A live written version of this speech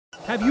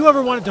Have you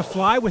ever wanted to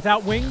fly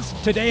without wings?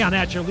 Today on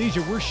At Your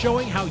Leisure, we're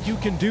showing how you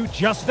can do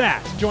just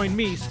that. Join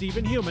me,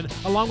 Stephen Human,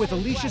 along with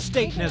Alicia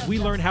Staten as we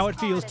learn how it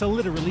feels to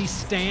literally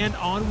stand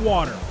on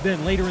water.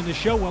 Then later in the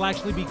show, we'll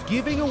actually be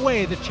giving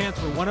away the chance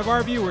for one of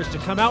our viewers to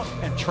come out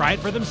and try it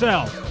for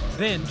themselves.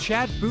 Then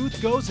Chad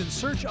Booth goes in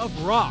search of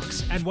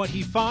rocks, and what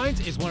he finds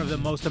is one of the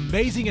most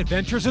amazing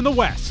adventures in the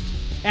West.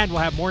 And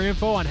we'll have more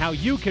info on how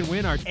you can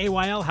win our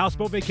AYL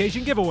Houseboat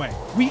Vacation giveaway.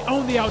 We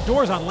own the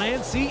outdoors on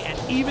land, sea, and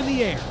even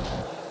the air.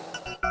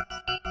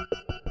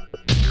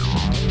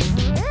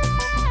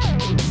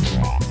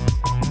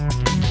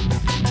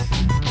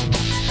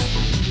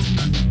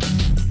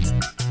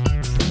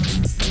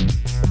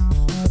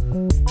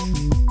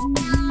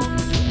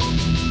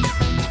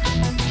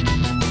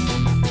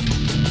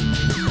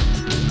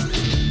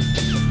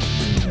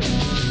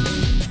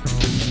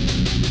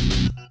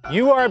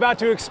 You are about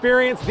to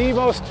experience the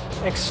most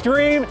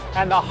extreme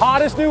and the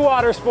hottest new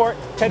water sport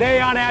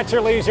today on At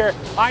Your Leisure.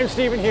 I'm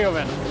Stephen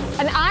Human.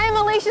 And I'm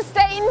Alicia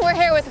Staten. We're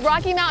here with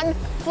Rocky Mountain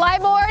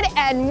Flyboard,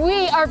 and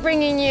we are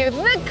bringing you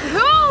the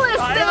coolest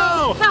thing,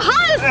 the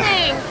hottest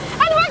thing,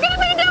 and we're gonna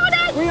be doing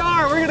it! We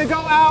are. We're gonna go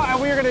out and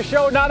we're gonna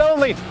show not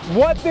only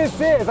what this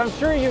is, I'm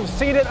sure you've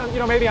seen it,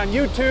 maybe on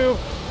YouTube,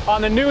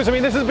 on the news. I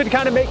mean, this has been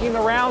kind of making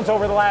the rounds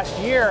over the last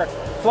year.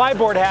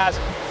 Flyboard has.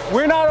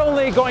 We're not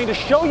only going to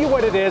show you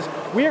what it is,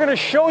 we are going to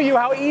show you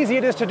how easy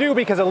it is to do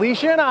because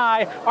Alicia and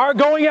I are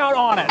going out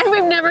on it. And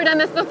we've never done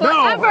this before,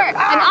 ever. And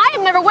I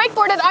have never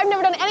wakeboarded. I've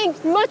never done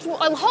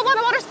a whole lot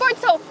of water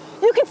sports, so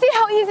you can see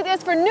how easy it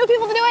is for new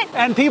people to do it.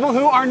 And people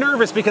who are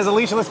nervous because,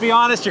 Alicia, let's be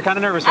honest, you're kind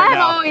of nervous right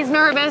now. I'm always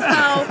nervous,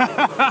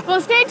 so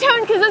well, stay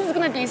tuned because this is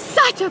going to be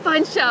such a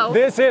fun show.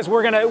 This is.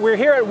 We're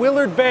here at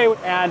Willard Bay,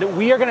 and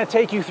we are going to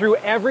take you through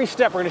every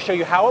step. We're going to show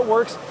you how it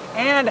works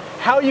and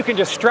how you can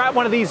just strap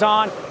one of these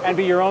on and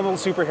be your own little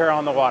superhero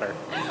on the water.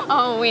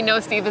 Oh, we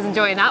know Steve is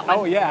enjoying that one.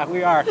 Oh yeah,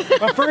 we are.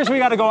 But first we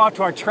got to go off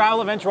to our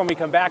travel adventure. When we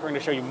come back, we're going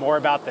to show you more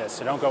about this,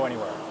 so don't go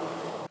anywhere.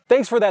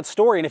 Thanks for that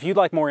story, and if you'd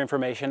like more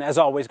information, as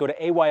always, go to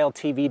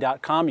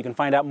ayltv.com. You can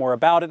find out more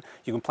about it,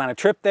 you can plan a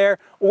trip there,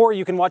 or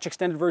you can watch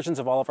extended versions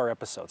of all of our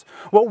episodes.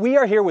 Well, we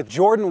are here with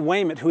Jordan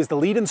Weymouth, who is the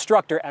lead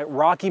instructor at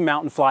Rocky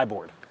Mountain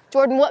Flyboard.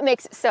 Jordan, what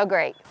makes it so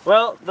great?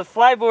 Well, the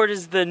flyboard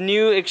is the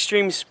new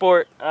extreme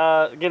sport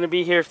going to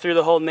be here through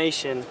the whole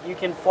nation. You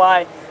can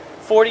fly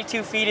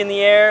 42 feet in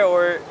the air,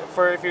 or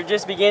if you're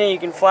just beginning, you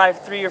can fly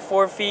 3 or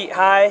 4 feet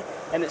high,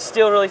 and it's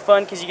still really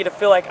fun because you get to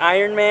feel like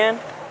Iron Man.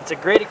 It's a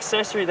great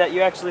accessory that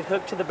you actually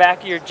hook to the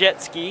back of your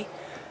jet ski,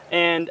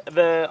 and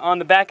on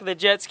the back of the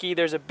jet ski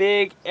there's a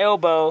big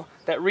elbow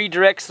that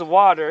redirects the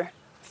water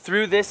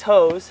through this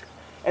hose,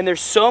 and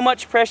there's so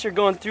much pressure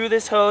going through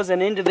this hose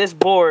and into this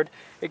board,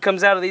 it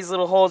comes out of these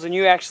little holes and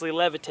you actually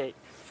levitate,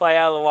 fly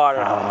out of the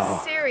water.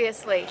 Oh.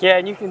 Seriously? Yeah,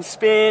 and you can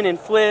spin and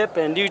flip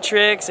and do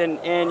tricks,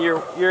 and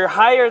you're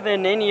higher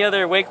than any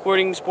other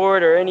wakeboarding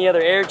sport or any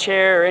other air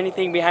chair or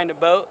anything behind a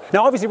boat.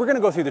 Now obviously we're going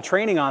to go through the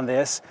training on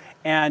this,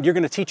 and you're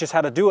going to teach us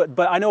how to do it,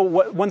 but I know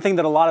one thing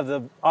that a lot of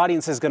the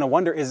audience is going to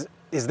wonder is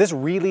this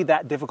really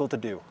that difficult to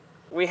do?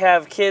 We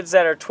have kids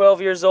that are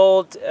 12 years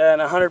old and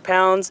 100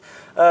 pounds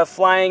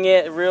flying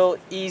it real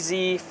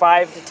easy,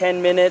 5 to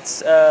 10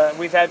 minutes.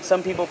 We've had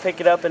some people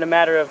pick it up in a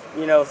matter of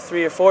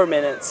 3 or 4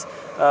 minutes,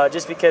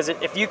 just because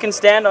if you can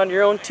stand on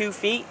your own 2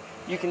 feet,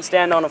 you can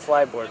stand on a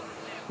flyboard.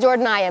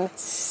 Jordan, I am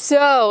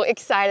so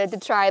excited to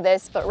try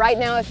this, but right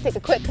now let's take a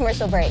quick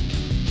commercial break.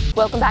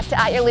 Welcome back to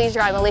At Your Leisure.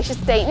 I'm Alicia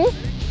Staten.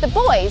 The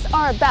boys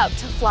are about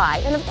to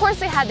fly, and of course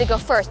they had to go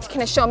first.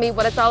 Can you show me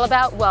what it's all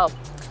about? Well,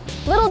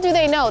 little do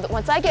they know that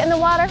once I get in the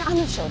water, I'm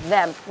gonna show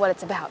them what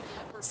it's about.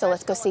 So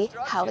let's go see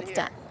how it's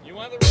done.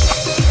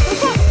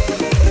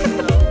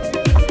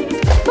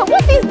 But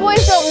what these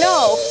boys don't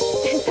know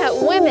is that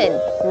women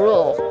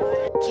rule.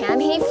 Can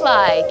he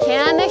fly?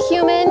 Can a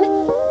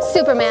human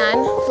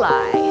Superman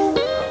fly?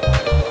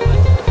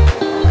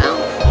 Well,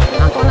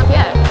 not going up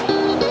yet.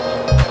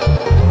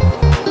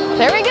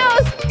 There he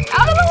goes,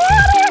 out of the water!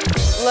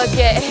 Look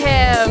at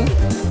him.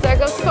 There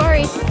goes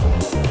Corey.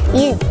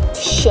 You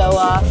show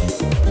off.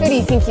 Who do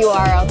you think you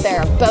are out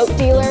there, a boat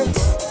dealer?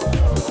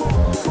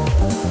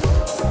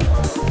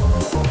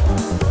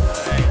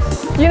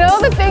 You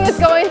know, the thing that's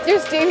going through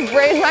Steve's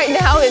brain right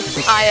now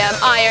is, I am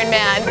Iron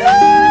Man.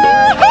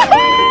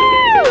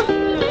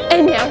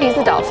 And now he's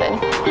a dolphin.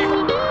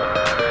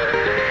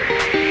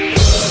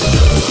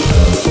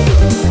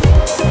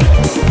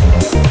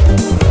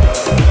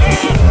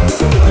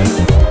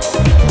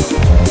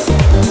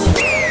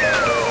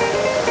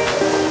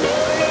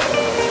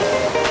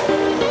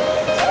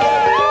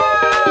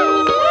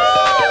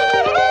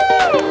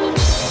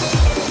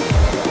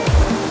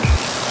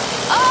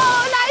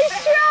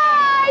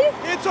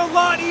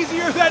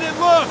 Easier than it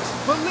looks.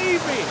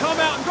 Believe me, come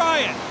out and try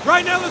it.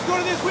 Right now, let's go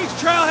to this week's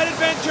trailhead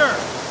adventure.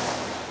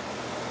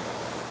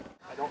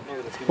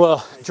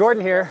 Well,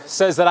 Jordan here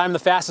says that I'm the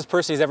fastest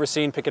person he's ever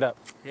seen pick it up.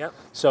 Yep.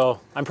 So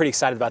I'm pretty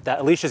excited about that.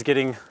 Alicia's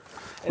getting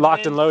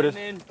locked and loaded.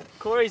 And then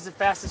Corey's the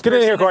fastest Get in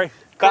person here, Corey.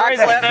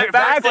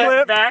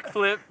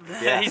 Backflip.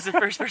 Yeah. He's the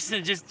first person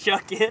to just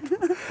chuck in. And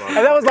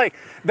that was like,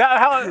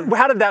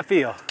 how did that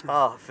feel?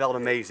 Oh, it felt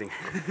amazing.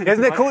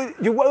 Isn't it cool?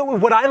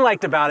 What I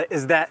liked about it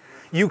is that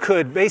you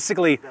could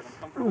basically,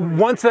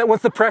 once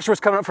the pressure was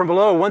coming up from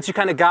below, once you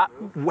kind of got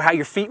how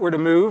your feet were to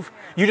move,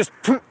 you're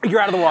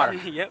out of the water.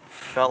 Yep.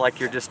 Felt like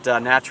you're just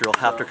natural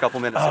after a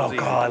couple minutes. Oh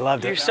God, I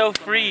loved it. You're so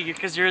free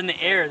because you're in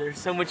the air. There's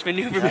so much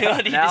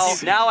maneuverability.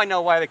 Now I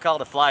know why they call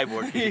it a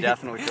flyboard, because you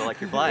definitely feel like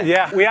you're flying.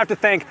 Yeah, we have to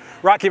thank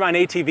Rocky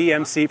Mountain ATV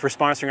MC for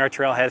sponsoring our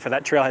trailhead, for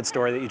that trailhead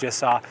story that you just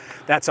saw.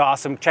 That's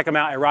awesome. Check them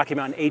out at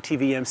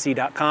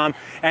RockyMountainATVMC.com.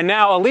 And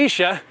now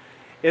Alicia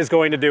is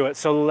going to do it.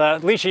 So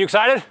Alicia, you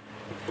excited?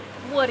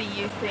 What do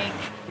you think?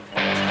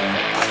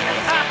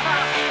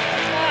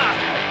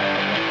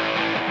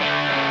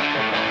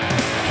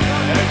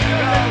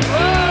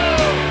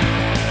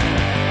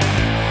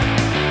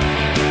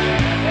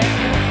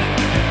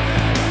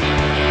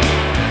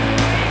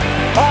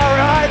 All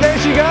right, there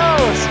she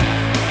goes.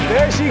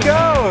 There she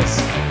goes.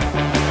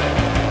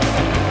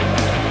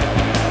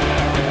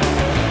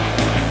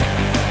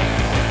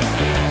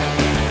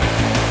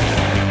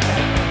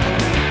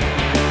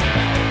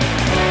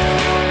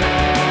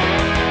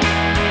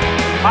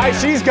 Hi,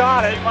 she's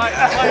got it. Might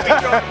be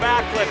throwing a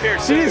backflip here.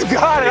 She's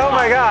got it, oh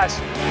my gosh.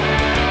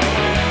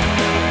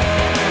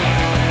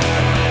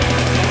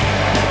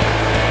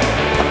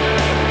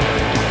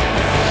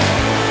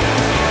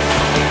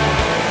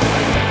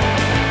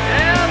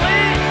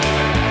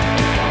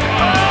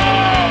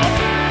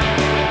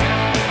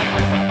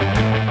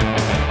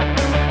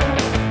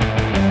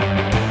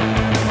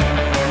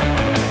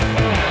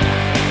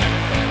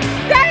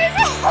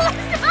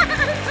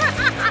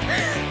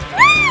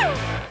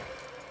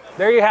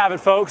 There you have it,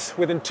 folks.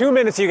 Within 2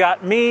 minutes, you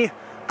got me,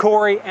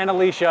 Corey, and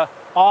Alicia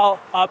all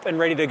up and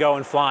ready to go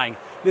and flying.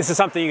 This is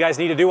something you guys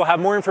need to do. We'll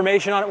have more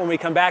information on it when we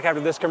come back after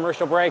this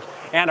commercial break,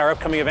 and our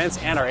upcoming events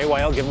and our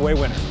AYL giveaway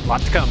winner.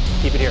 Lots to come.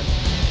 Keep it here.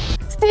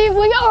 Steve,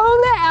 we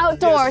own the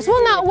outdoors.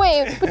 We'll not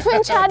wait.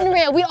 Between Chad and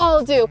Rhea, we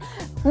all do.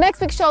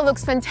 Next week's show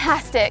looks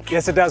fantastic.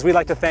 Yes, it does. We'd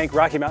like to thank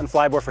Rocky Mountain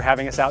Flyboard for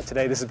having us out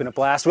today. This has been a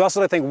blast. We also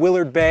like to thank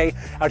Willard Bay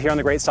out here on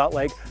the Great Salt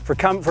Lake for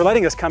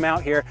letting us come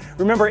out here.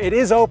 Remember, it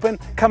is open.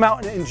 Come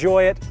out and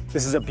enjoy it.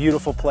 This is a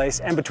beautiful place.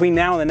 And between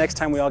now and the next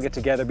time we all get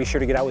together, be sure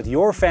to get out with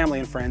your family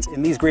and friends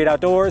in these great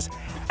outdoors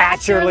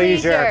at your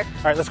leisure.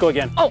 All right, let's go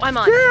again. Oh, I'm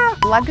on. Yeah.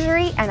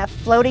 Luxury and a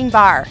floating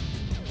bar.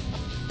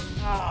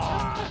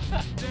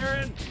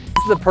 Darren.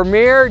 This is the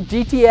Premier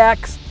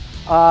GTX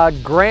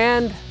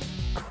Grand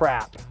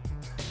Crap.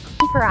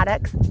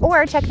 Products,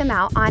 or check them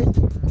out on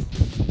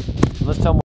Let's tell them